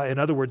 In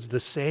other words, the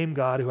same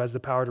God who has the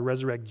power to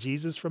resurrect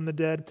Jesus from the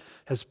dead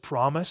has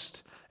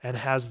promised and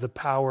has the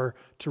power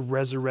to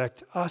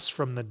resurrect us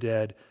from the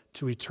dead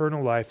to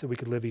eternal life, that we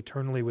could live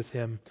eternally with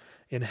him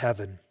in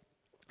heaven.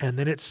 And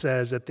then it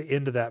says at the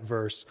end of that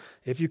verse,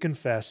 if you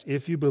confess,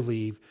 if you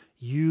believe,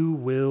 you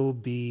will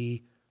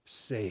be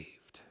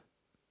saved.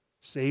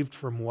 Saved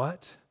from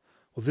what?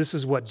 Well, this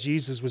is what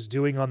Jesus was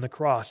doing on the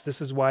cross.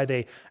 This is why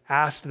they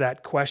asked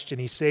that question.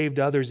 He saved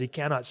others. He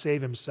cannot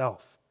save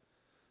himself.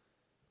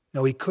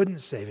 No, he couldn't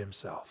save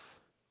himself.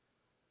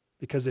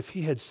 Because if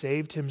he had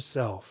saved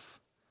himself,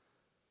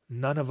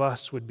 none of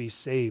us would be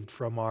saved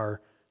from our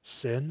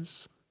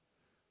sins.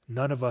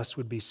 None of us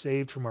would be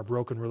saved from our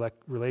broken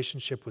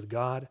relationship with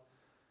God.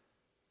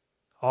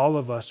 All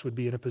of us would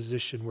be in a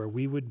position where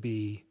we would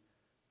be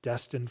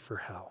destined for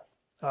hell.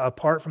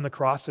 Apart from the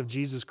cross of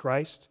Jesus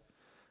Christ,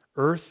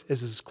 earth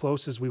is as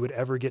close as we would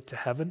ever get to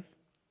heaven.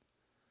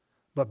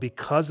 But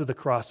because of the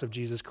cross of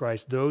Jesus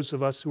Christ, those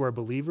of us who are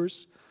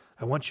believers,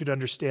 I want you to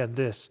understand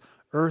this.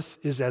 Earth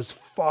is as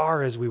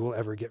far as we will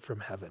ever get from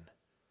heaven.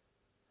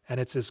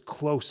 And it's as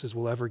close as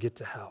we'll ever get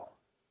to hell.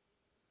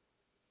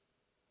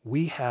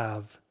 We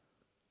have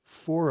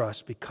for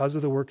us, because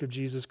of the work of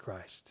Jesus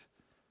Christ,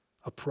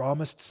 a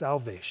promised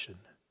salvation,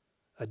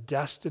 a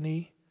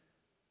destiny,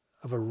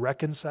 of a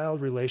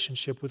reconciled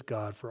relationship with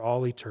God for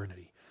all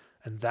eternity.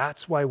 And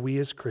that's why we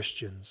as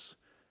Christians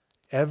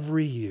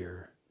every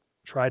year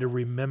try to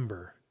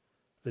remember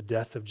the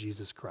death of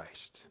Jesus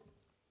Christ.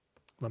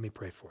 Let me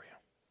pray for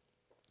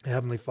you.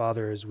 Heavenly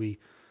Father, as we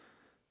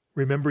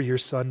remember your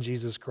Son,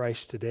 Jesus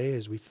Christ, today,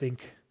 as we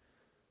think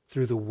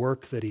through the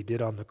work that he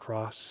did on the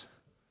cross,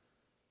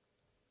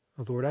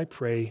 Lord, I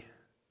pray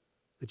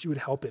that you would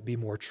help it be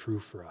more true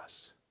for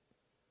us.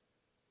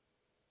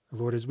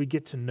 Lord, as we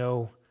get to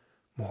know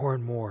more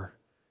and more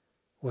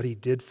what he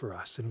did for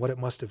us and what it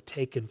must have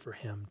taken for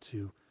him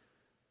to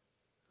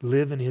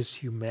live in his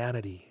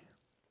humanity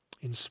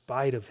in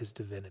spite of his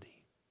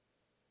divinity.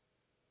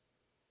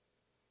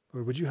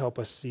 Lord, would you help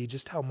us see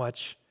just how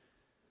much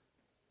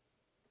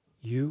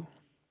you,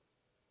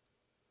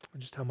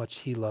 and just how much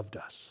he loved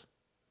us.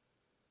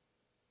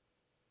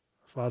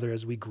 Father,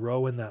 as we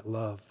grow in that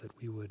love, that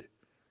we would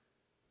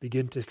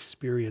begin to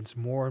experience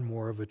more and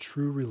more of a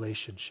true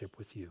relationship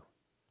with you.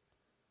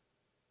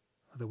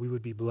 That we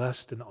would be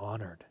blessed and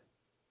honored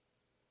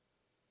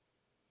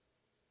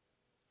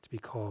to be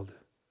called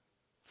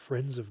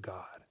friends of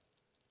God.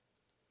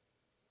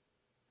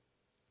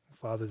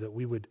 Father, that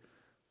we would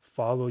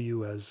follow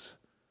you as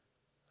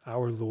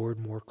our Lord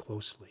more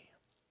closely.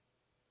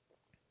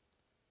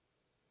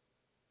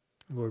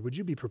 Lord, would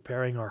you be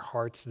preparing our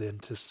hearts then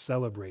to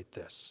celebrate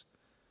this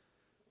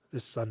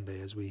Sunday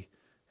as we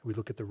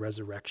look at the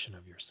resurrection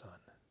of your Son.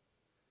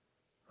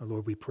 Oh,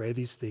 Lord, we pray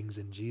these things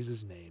in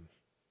Jesus' name.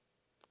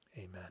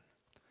 Amen.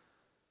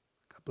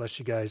 God bless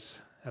you guys.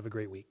 Have a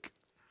great week.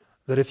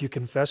 That if you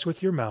confess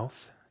with your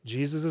mouth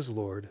Jesus is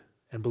Lord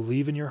and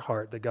believe in your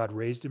heart that God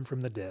raised him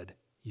from the dead,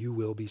 you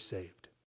will be saved.